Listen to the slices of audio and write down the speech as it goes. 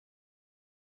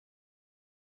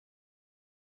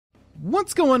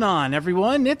What's going on,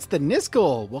 everyone? It's the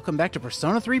Niskel. Welcome back to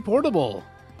Persona 3 Portable.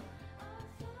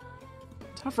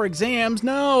 Tougher exams?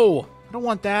 No! I don't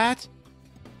want that.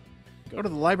 Go to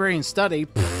the library and study.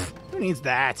 Pfft, who needs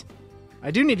that? I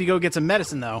do need to go get some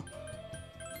medicine, though.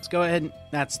 Let's go ahead and...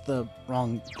 That's the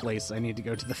wrong place. I need to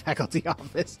go to the faculty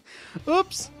office.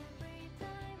 Oops!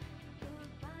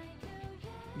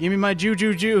 Give me my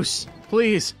Juju juice,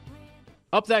 please.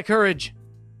 Up that courage.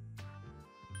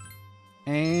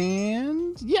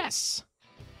 And yes!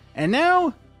 And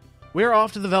now, we're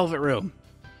off to the Velvet Room.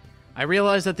 I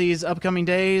realize that these upcoming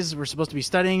days, we're supposed to be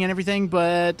studying and everything,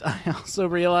 but I also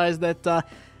realize that I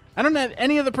don't have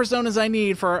any of the personas I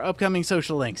need for our upcoming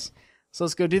social links. So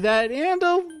let's go do that, and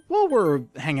while we're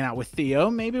hanging out with Theo,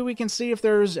 maybe we can see if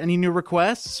there's any new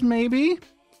requests, maybe?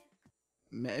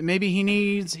 Maybe he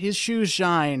needs his shoes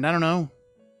shined, I don't know.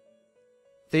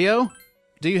 Theo,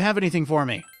 do you have anything for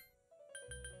me?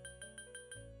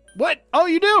 What? Oh,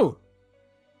 you do!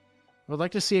 I would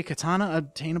like to see a katana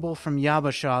obtainable from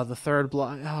Yabasha, the third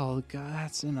block. Oh, God,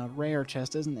 that's in a rare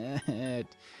chest, isn't it?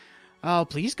 Oh,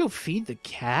 please go feed the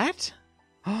cat?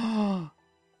 Oh,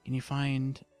 can you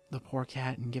find the poor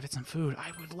cat and give it some food?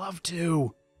 I would love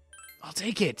to. I'll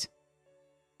take it.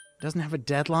 Doesn't have a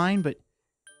deadline, but...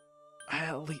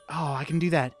 Oh, I can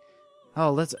do that.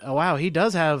 Oh, wow, he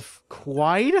does have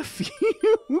quite a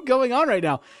few going on right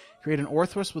now. Create an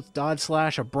Orthrus with dodge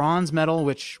slash, a bronze medal,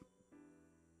 which...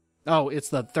 Oh, it's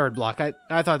the third block.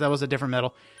 I thought that was a different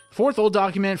medal. Fourth old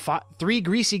document, 3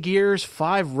 greasy gears,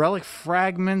 5 relic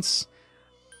fragments.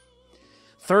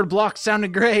 Third block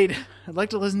sounded great. I'd like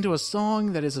to listen to a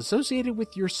song that is associated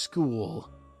with your school.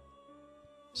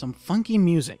 Some funky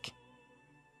music.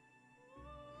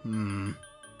 I'll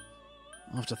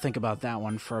have to think about that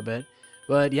one for a bit.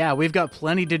 But yeah, we've got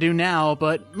plenty to do now,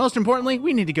 but most importantly,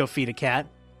 we need to go feed a cat.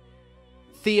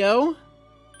 Theo,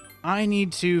 I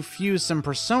need to fuse some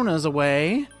personas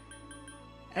away,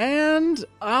 and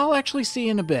I'll actually see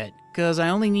you in a bit, because I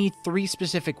only need 3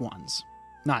 specific ones.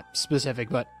 Not specific,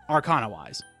 but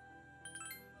Arcana-wise.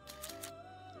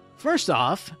 First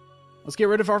off, let's get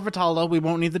rid of our Vitala. We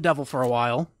won't need the devil for a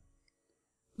while.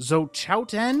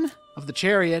 Zochouten of the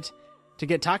Chariot to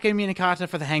get Take Minakata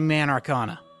for the Hangman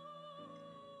Arcana.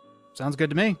 Sounds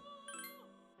good to me.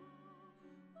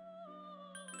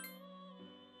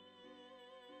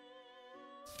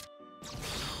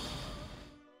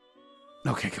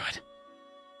 Okay, good.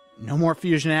 No more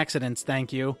fusion accidents,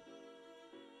 thank you.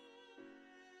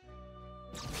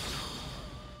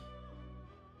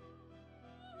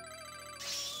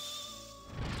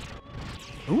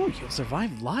 Ooh, he'll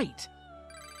survive light.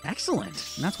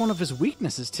 Excellent. And that's one of his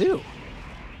weaknesses, too.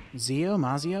 Zio,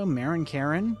 Mazio, Marin,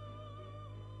 Karen.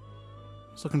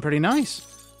 It's looking pretty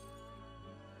nice.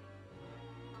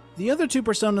 The other 2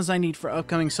 personas I need for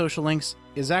upcoming social links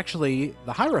is actually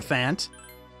the Hierophant.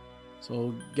 So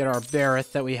we'll get our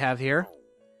Barith that we have here.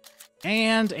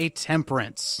 And a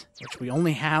Temperance, which we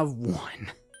only have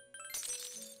 1.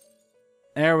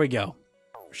 There we go.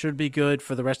 Should be good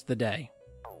for the rest of the day.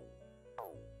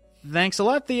 Thanks a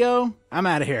lot, Theo. I'm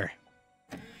out of here.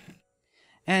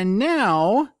 And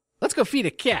now, let's go feed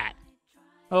a cat.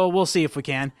 Oh, we'll see if we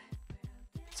can.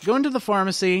 Let's go into the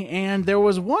pharmacy, and there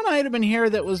was one item in here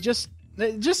that was just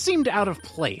seemed out of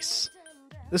place.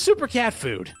 The super cat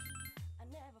food.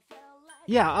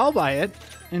 Yeah, I'll buy it.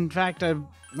 In fact,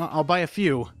 I'll buy a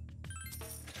few.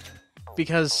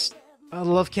 Because I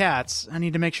love cats. I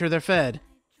need to make sure they're fed.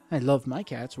 I love my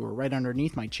cats who are right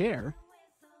underneath my chair.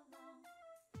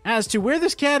 As to where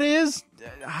this cat is,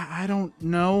 I don't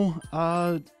know.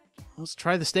 Let's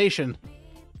try the station.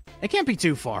 It can't be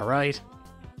too far, right?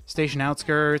 Station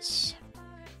outskirts.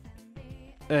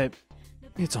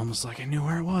 It's almost like I knew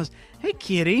where it was. Hey,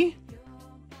 kitty.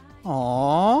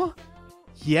 Aww.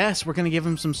 Yes, we're gonna give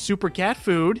him some super cat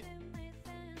food.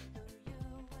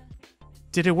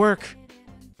 Did it work?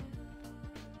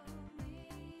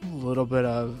 A little bit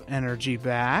of energy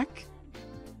back.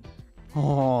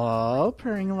 Aww,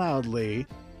 purring loudly.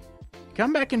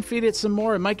 Come back and feed it some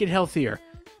more, it might get healthier.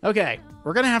 Okay,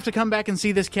 we're gonna have to come back and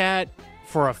see this cat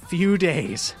for a few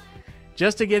days.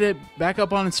 Just to get it back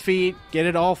up on its feet, get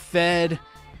it all fed,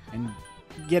 and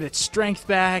get its strength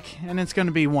back, and it's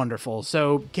gonna be wonderful.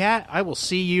 So, cat, I will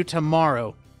see you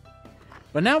tomorrow.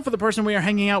 But now for the person we are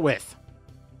hanging out with.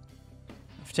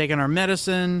 We've taken our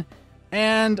medicine,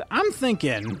 and I'm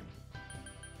thinking...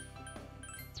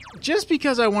 just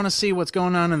because I want to see what's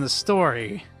going on in the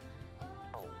story.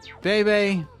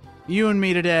 Bebe, you and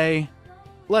me today,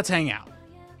 let's hang out.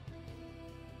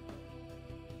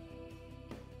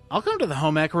 I'll come to the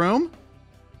home ec room.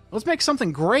 Let's make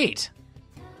something great.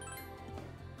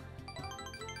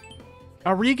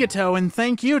 Arigato, and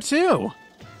thank you, too.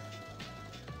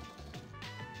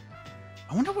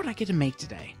 I wonder what I get to make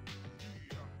today.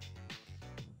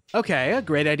 Okay, a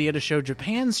great idea to show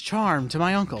Japan's charm to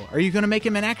my uncle. Are you going to make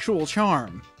him an actual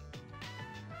charm?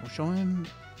 I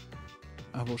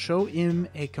will show him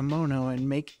a kimono and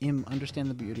make him understand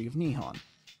the beauty of Nihon.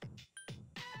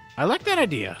 I like that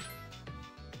idea.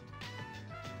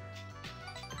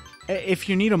 If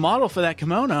you need a model for that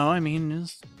kimono, I mean,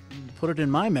 just put it in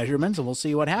my measurements and we'll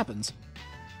see what happens.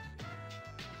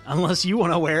 Unless you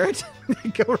want to wear it,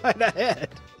 go right ahead.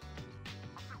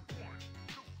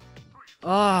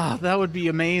 Ah, that would be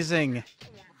amazing.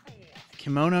 A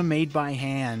kimono made by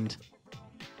hand.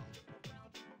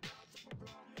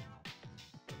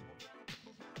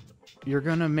 You're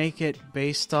gonna make it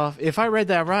based off... If I read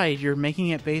that right, you're making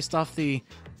it based off the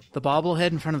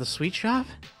bobblehead in front of the sweet shop?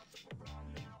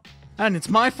 And it's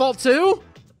my fault too?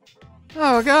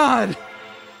 Oh, God.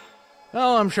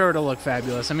 Oh, I'm sure it'll look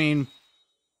fabulous. I mean,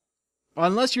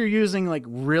 unless you're using, like,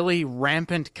 really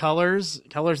rampant colors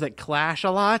that clash a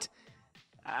lot,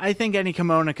 I think any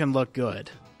kimono can look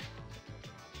good.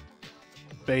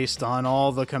 Based on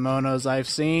all the kimonos I've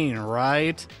seen,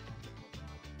 right?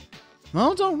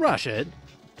 Well, don't rush it.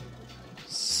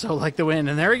 So like the wind,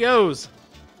 and there he goes.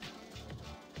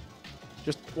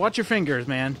 Just watch your fingers,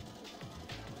 man.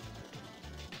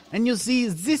 And you'll see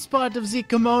this part of the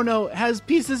kimono has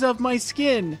pieces of my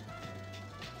skin.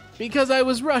 Because I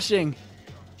was rushing.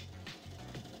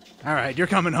 Alright, you're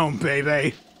coming home,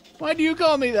 baby. Why do you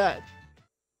call me that?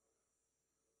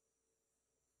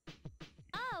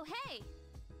 Oh, hey.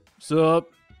 Sup?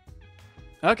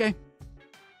 Okay.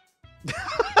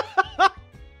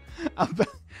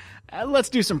 Let's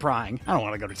do some prying. I don't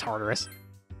want to go to Tartarus.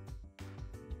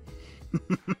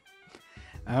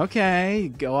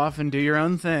 Okay, go off and do your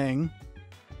own thing.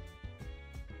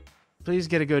 Please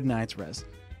get a good night's rest.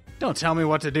 Don't tell me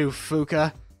what to do,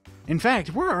 Fuka. In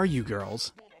fact, where are you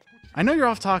girls? I know you're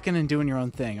off talking and doing your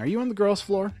own thing. Are you on the girls'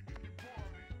 floor?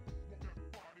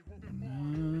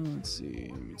 Let's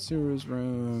see. Mitsuru's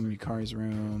room, Yukari's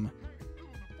room.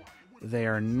 They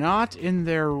are not in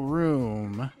their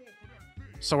room.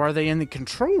 So are they in the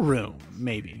control room,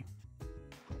 maybe?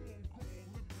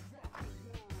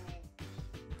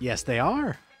 Yes, they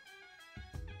are.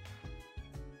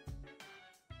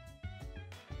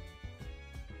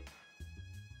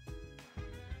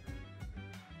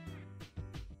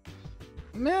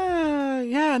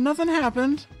 Yeah, nothing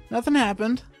happened. Nothing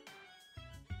happened.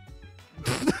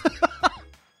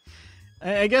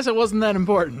 I guess it wasn't that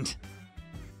important.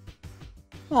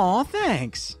 Aw,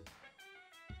 thanks.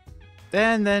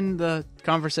 And then the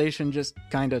conversation just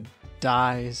kind of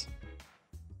dies.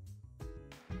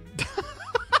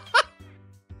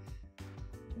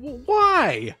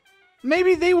 Why?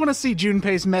 Maybe they want to see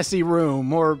Junpei's messy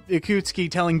room or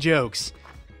Ikutsuki telling jokes.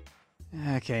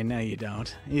 Okay, no you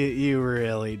don't. You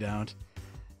really don't.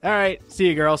 Alright, see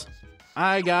you girls.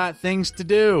 I got things to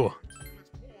do.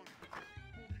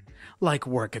 Like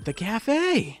work at the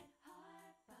cafe.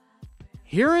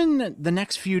 Here in the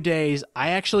next few days, I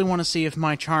actually want to see if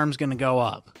my charm's going to go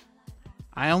up.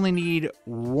 I only need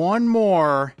one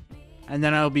more, and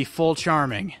then I'll be full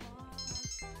charming.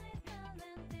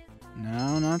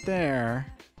 No, not there.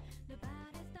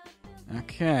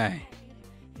 Okay.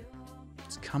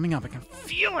 It's coming up. I can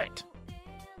feel it.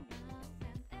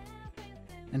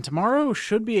 And tomorrow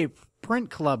should be a print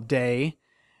club day.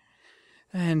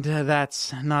 And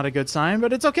that's not a good sign,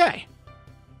 but it's okay.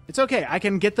 It's okay. I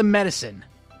can get the medicine.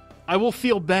 I will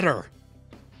feel better.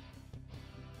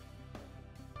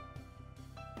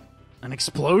 An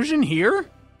explosion here?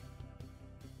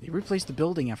 They replaced the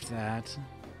building after that.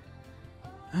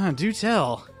 Do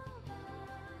tell.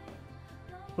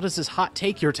 What is this hot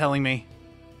take you're telling me?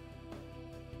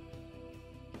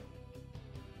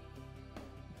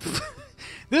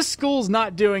 This school's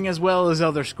not doing as well as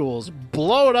other schools.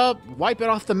 Blow it up, wipe it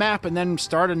off the map, and then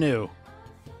start anew.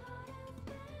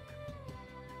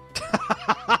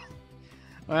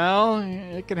 Well,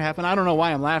 it could happen. I don't know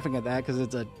why I'm laughing at that, because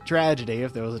it's a tragedy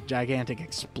if there was a gigantic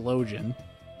explosion.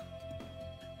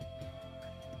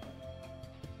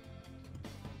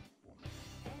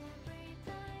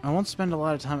 I won't spend a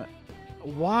lot of time...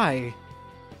 Why?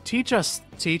 Teach us,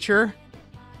 teacher.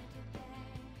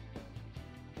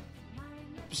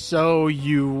 So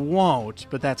you won't,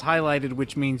 but that's highlighted,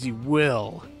 which means you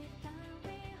will.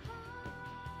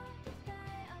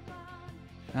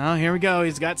 Oh, here we go.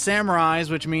 He's got samurais,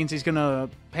 which means he's gonna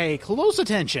pay close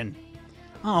attention.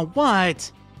 Oh, what?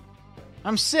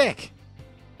 I'm sick.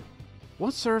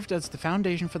 What served as the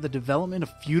foundation for the development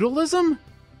of feudalism?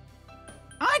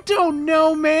 I don't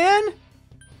know, man.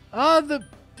 The...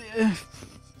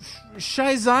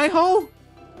 Shizaiho?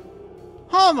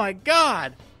 Oh my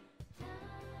god!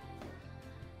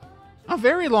 A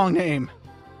very long name.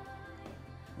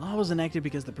 Law was enacted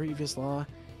because the previous law,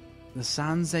 the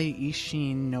Sansei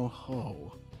Ishin no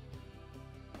Ho.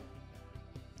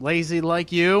 Lazy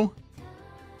like you?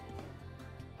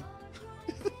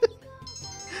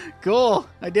 Cool,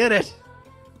 I did it.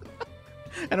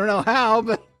 I don't know how,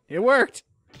 but it worked.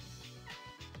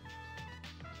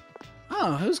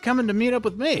 Oh, who's coming to meet up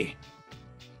with me?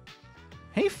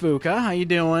 Hey, Fuka, how you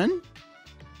doing?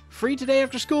 Free today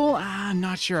after school? I'm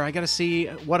not sure. I gotta see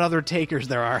what other takers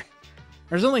there are.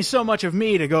 There's only so much of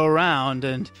me to go around,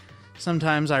 and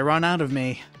sometimes I run out of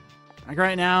me. Like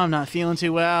right now, I'm not feeling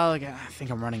too well. Like, I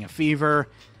think I'm running a fever,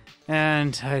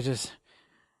 and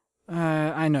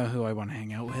I know who I want to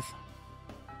hang out with.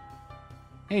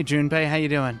 Hey, Junpei, how you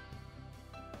doing?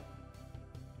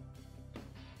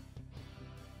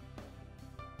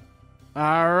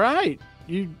 All right,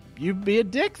 you be a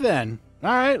dick then.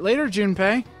 All right, later,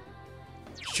 Junpei.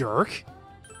 Jerk.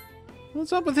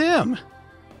 What's up with him?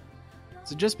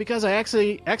 Is it just because I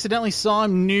actually accidentally saw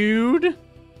him nude?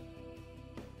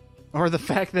 Or the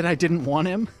fact that I didn't want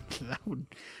him? That would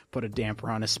put a damper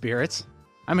on his spirits.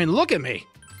 I mean, look at me!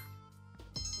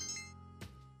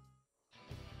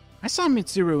 I saw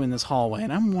Mitsuru in this hallway,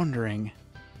 and I'm wondering...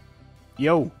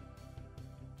 Yo!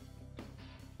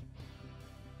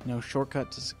 No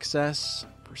shortcut to success.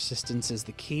 Persistence is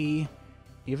the key.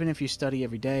 Even if you study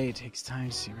every day, it takes time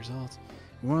to see results.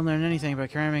 You won't learn anything by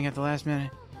cramming at the last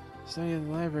minute. Study at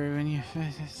the library when you...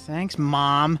 Thanks,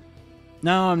 Mom!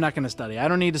 No, I'm not going to study. I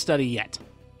don't need to study yet.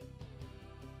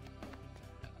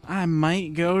 I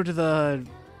might go to the...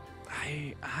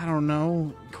 I don't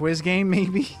know. Quiz game,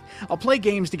 maybe? I'll play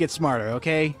games to get smarter,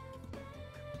 okay?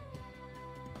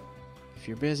 If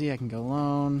you're busy, I can go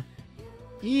alone.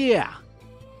 Yeah!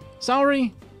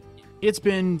 Sorry, it's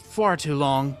been far too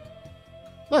long.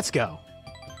 Let's go.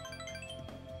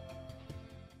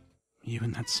 You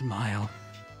and that smile.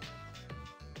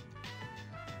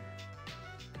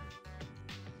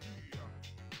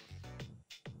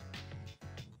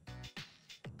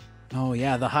 Oh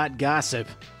yeah, the hot gossip.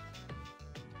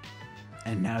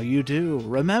 And now you do.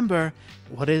 Remember,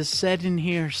 what is said in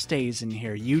here stays in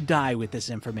here. You die with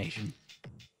this information.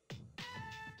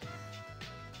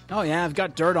 Oh yeah, I've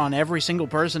got dirt on every single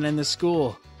person in this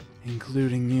school.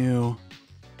 Including you.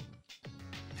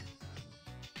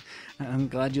 I'm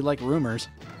glad you like rumors.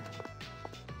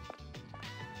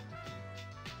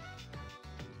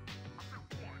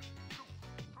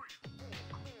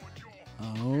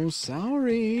 Oh,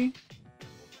 sorry.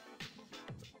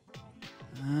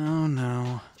 Oh,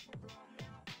 no.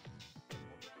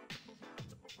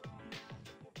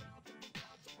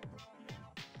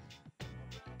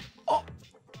 Oh,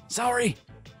 sorry.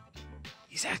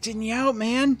 He's acting you out,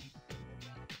 man.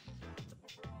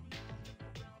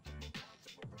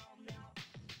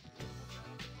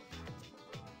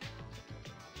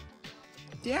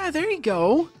 Yeah, there you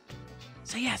go.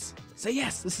 Say yes. Say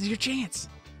yes. This is your chance.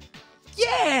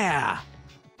 Yeah!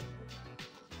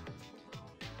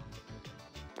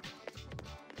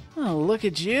 Oh, look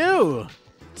at you.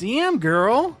 Damn,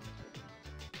 girl.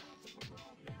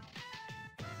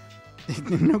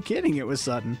 No kidding, it was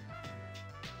sudden.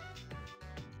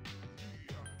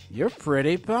 You're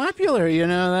pretty popular, you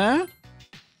know that?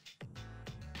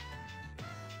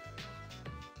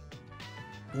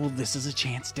 Well, this is a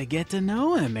chance to get to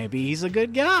know him. Maybe he's a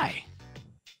good guy.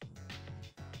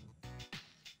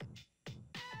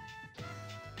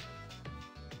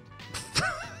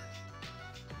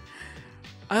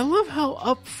 I love how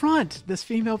upfront this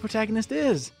female protagonist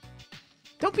is.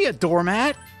 Don't be a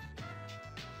doormat.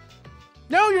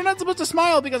 No, you're not supposed to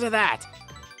smile because of that.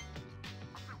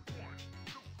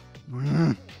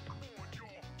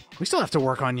 We still have to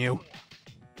work on you.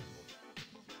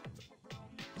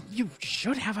 You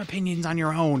should have opinions on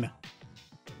your own.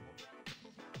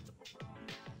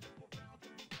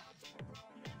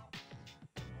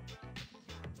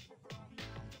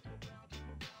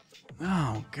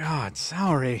 Oh, God,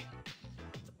 sorry.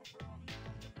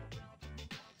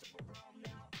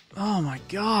 Oh, my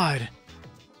God.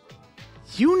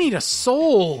 You need a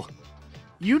soul.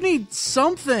 You need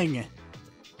something.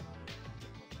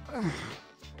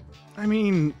 I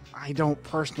mean, I don't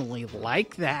personally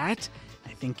like that. I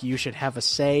think you should have a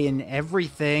say in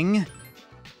everything.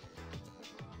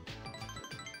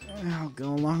 I'll go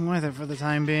along with it for the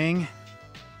time being.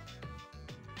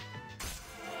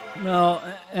 Well,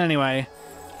 anyway,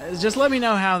 just let me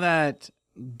know how that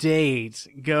date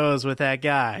goes with that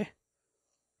guy.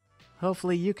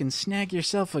 Hopefully you can snag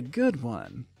yourself a good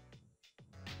one.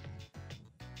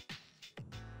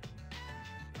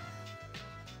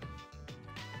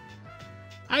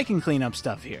 I can clean up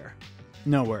stuff here.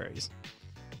 No worries.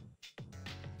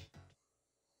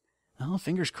 Well,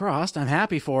 fingers crossed. I'm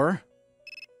happy for her.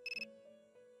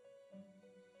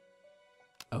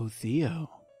 Oh, Theo.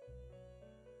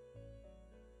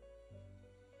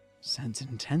 Sense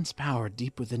intense power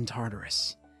deep within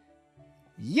Tartarus.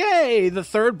 Yay! The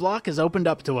third block has opened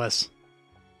up to us.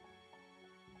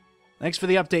 Thanks for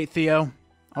the update, Theo.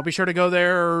 I'll be sure to go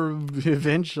there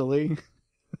eventually.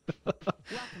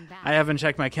 I haven't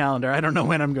checked my calendar. I don't know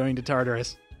when I'm going to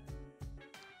Tartarus.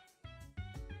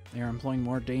 They're employing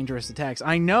more dangerous attacks.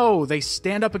 I know! They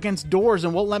stand up against doors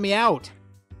and won't let me out.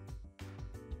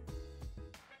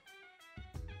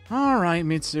 Alright,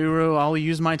 Mitsuru. I'll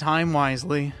use my time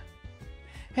wisely.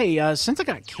 Hey, since I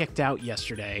got kicked out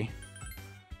yesterday...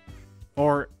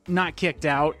 Or, not kicked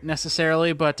out,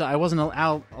 necessarily, but I wasn't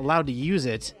allowed to use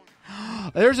it.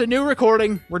 There's a new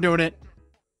recording. We're doing it.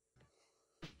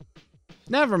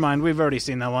 Never mind, we've already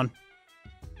seen that one.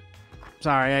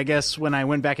 Sorry, I guess when I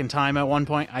went back in time at one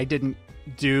point, I didn't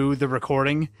do the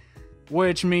recording.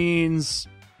 Which means,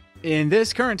 in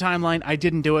this current timeline, I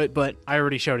didn't do it, but I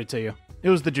already showed it to you. It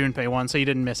was the Junpei one, so you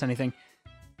didn't miss anything.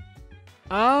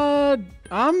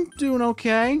 I'm doing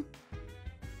okay.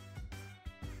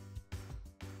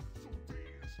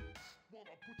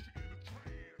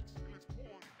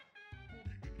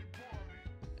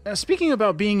 Speaking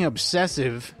about being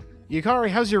obsessive,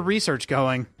 Yukari, how's your research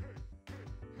going?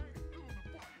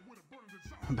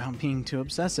 About being too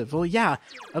obsessive. Well, yeah,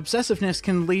 obsessiveness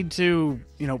can lead to,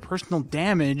 personal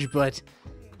damage, but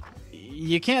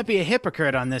you can't be a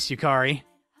hypocrite on this, Yukari.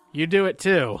 You do it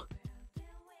too.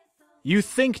 You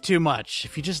think too much.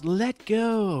 If you just let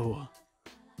go.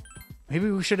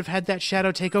 Maybe we should have had that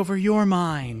shadow take over your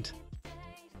mind.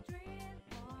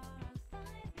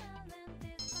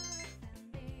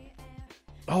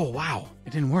 Oh, wow.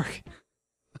 It didn't work.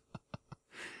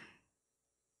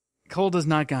 Cold is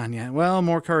not gone yet. Well,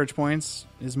 more courage points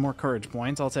is more courage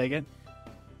points. I'll take it.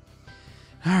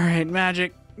 Alright,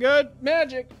 magic. Good.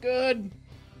 Magic. Good.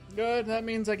 Good. That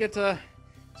means I get to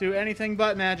do anything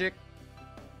but magic.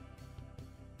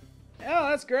 Oh,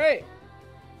 that's great.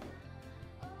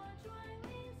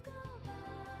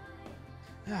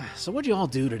 So what'd you all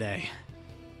do today?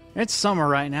 It's summer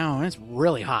right now, and it's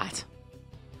really hot.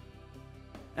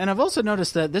 And I've also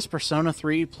noticed that this Persona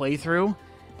 3 playthrough,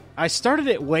 I started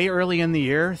it way early in the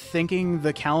year, thinking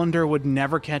the calendar would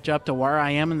never catch up to where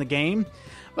I am in the game.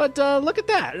 But look at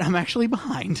that, I'm actually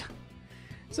behind.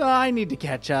 So I need to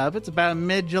catch up. It's about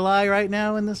mid-July right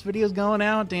now when this video's going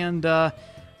out, and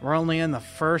we're only in the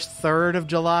first third of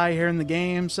July here in the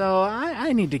game, so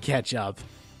I need to catch up.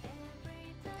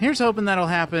 Here's hoping that'll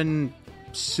happen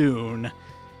soon.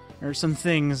 There's some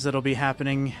things that'll be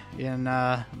happening in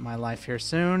my life here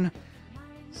soon.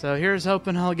 So here's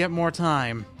hoping I'll get more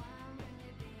time.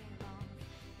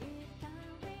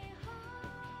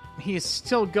 He is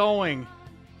still going.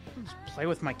 Just play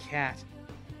with my cat.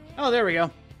 Oh, there we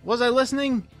go. Was I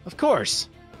listening? Of course.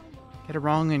 Get it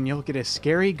wrong and you'll get a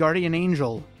scary guardian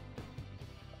angel.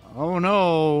 Oh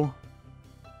no.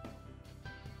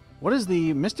 What is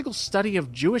the mystical study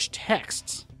of Jewish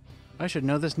texts? I should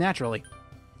know this naturally.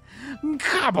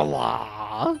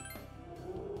 Kabbalah!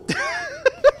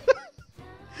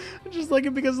 I just like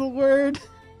it because of the word.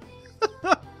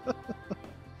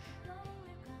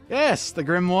 Yes, the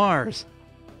Grimoires.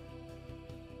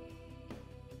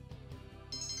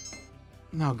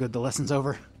 Oh, good, the lesson's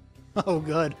over. Oh,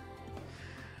 good.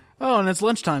 Oh, and it's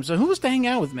lunchtime, so who was to hang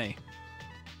out with me?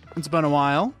 It's been a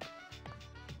while.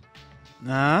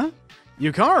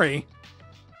 Yukari?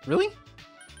 Really?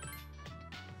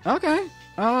 Okay.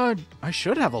 I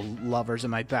should have a lovers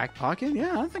in my back pocket.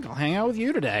 Yeah, I think I'll hang out with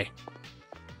you today.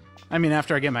 I mean,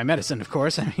 after I get my medicine, of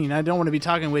course. I mean, I don't want to be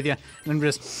talking with you and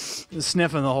just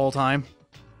sniffing the whole time.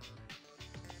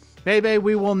 Baby,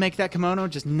 we will make that kimono,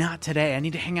 just not today. I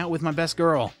need to hang out with my best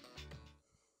girl.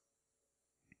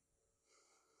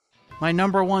 My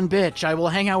number one bitch. I will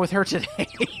hang out with her today.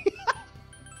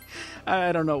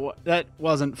 I don't know what... That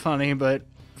wasn't funny, but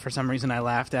for some reason I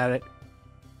laughed at it.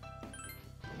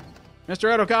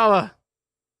 Mr. Edokawa,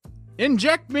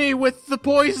 inject me with the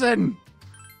poison!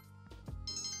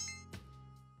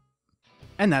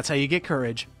 And that's how you get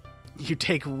courage. You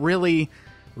take really,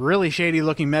 really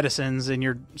shady-looking medicines in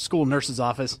your school nurse's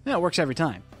office. Yeah, it works every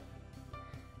time.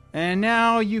 And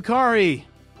now, Yukari,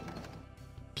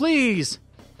 please,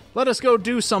 let us go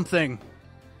do something.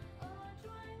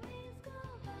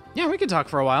 Yeah, we can talk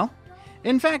for a while.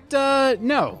 In fact,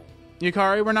 no.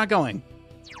 Yukari, we're not going.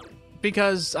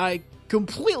 Because I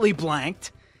completely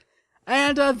blanked.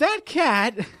 And, that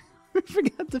cat... I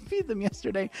forgot to feed them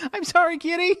yesterday. I'm sorry,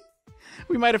 kitty.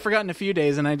 We might have forgotten a few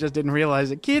days and I just didn't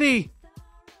realize it. Kitty!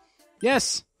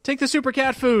 Yes, take the super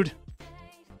cat food.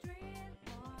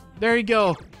 There you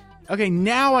go. Okay,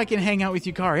 now I can hang out with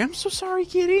Yukari. I'm so sorry,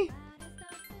 Kitty.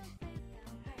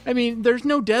 I mean, there's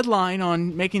no deadline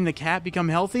on making the cat become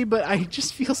healthy, but I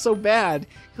just feel so bad.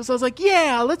 Because I was like,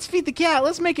 yeah, let's feed the cat.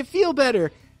 Let's make it feel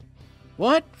better.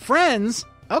 What? Friends?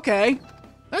 Okay.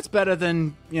 That's better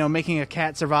than, making a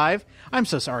cat survive. I'm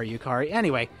so sorry, Yukari.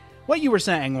 Anyway, what you were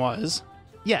saying was,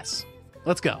 yes,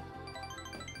 let's go.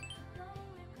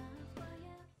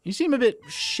 You seem a bit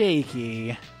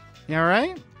shaky. You all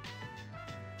right?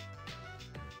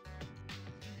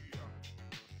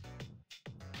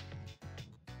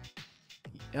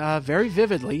 Very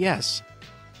vividly, yes.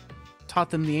 Taught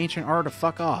them the ancient art of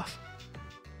fuck off.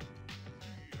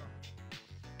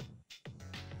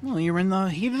 Well, you're in the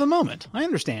heat of the moment. I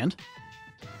understand.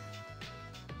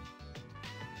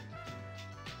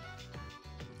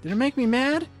 Did it make me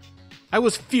mad? I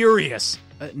was furious.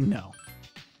 No.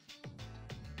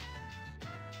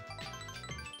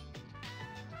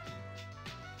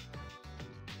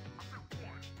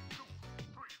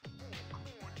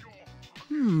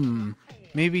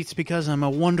 Maybe it's because I'm a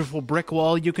wonderful brick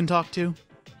wall you can talk to?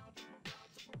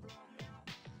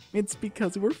 It's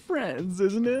because we're friends,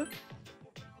 isn't it?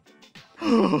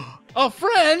 A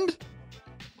friend?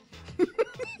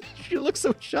 She looks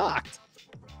so shocked.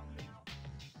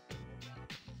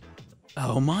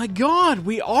 Oh my god,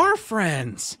 we are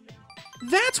friends!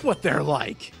 That's what they're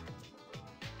like!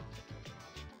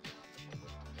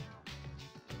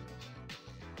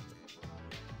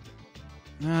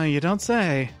 No, you don't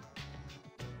say.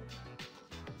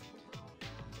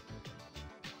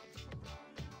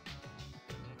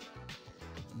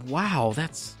 Wow,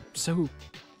 that's so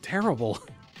terrible.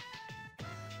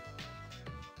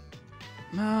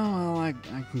 Oh, well, I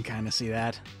can kind of see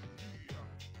that.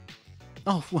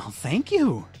 Oh, well, thank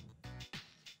you.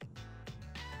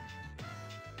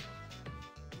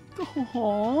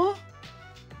 Aww.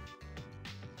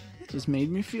 It just made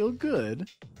me feel good.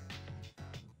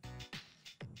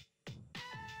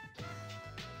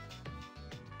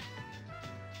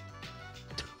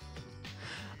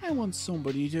 I want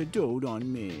somebody to dote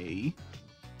on me.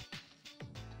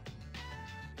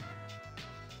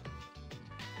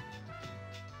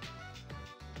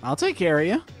 I'll take care of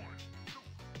you.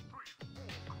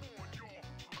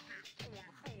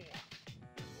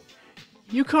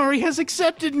 Yukari has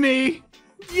accepted me!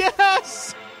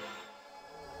 Yes!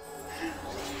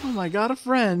 Oh my god, a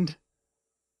friend.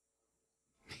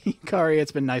 Yukari,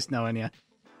 it's been nice knowing you.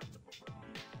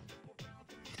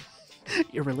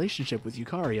 Your relationship with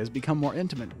Yukari has become more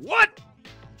intimate. What?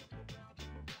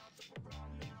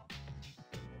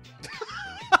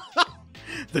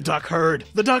 The duck herd!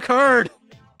 The duck herd!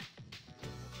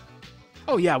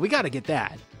 Oh yeah, we gotta get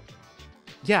that.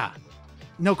 Yeah,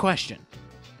 no question.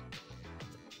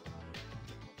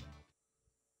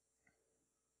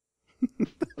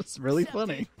 That was really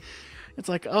funny. It's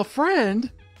like, a friend?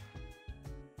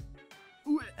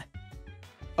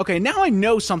 Okay, now I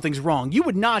know something's wrong. You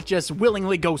would not just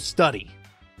willingly go study.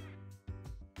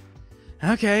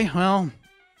 Okay, well,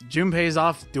 Junpei's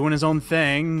off doing his own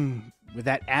thing with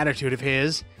that attitude of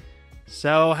his.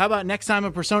 So, how about next time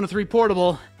a Persona 3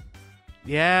 Portable?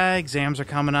 Yeah, exams are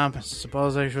coming up. I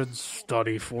suppose I should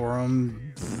study for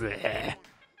them. Bleh.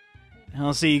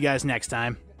 I'll see you guys next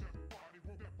time.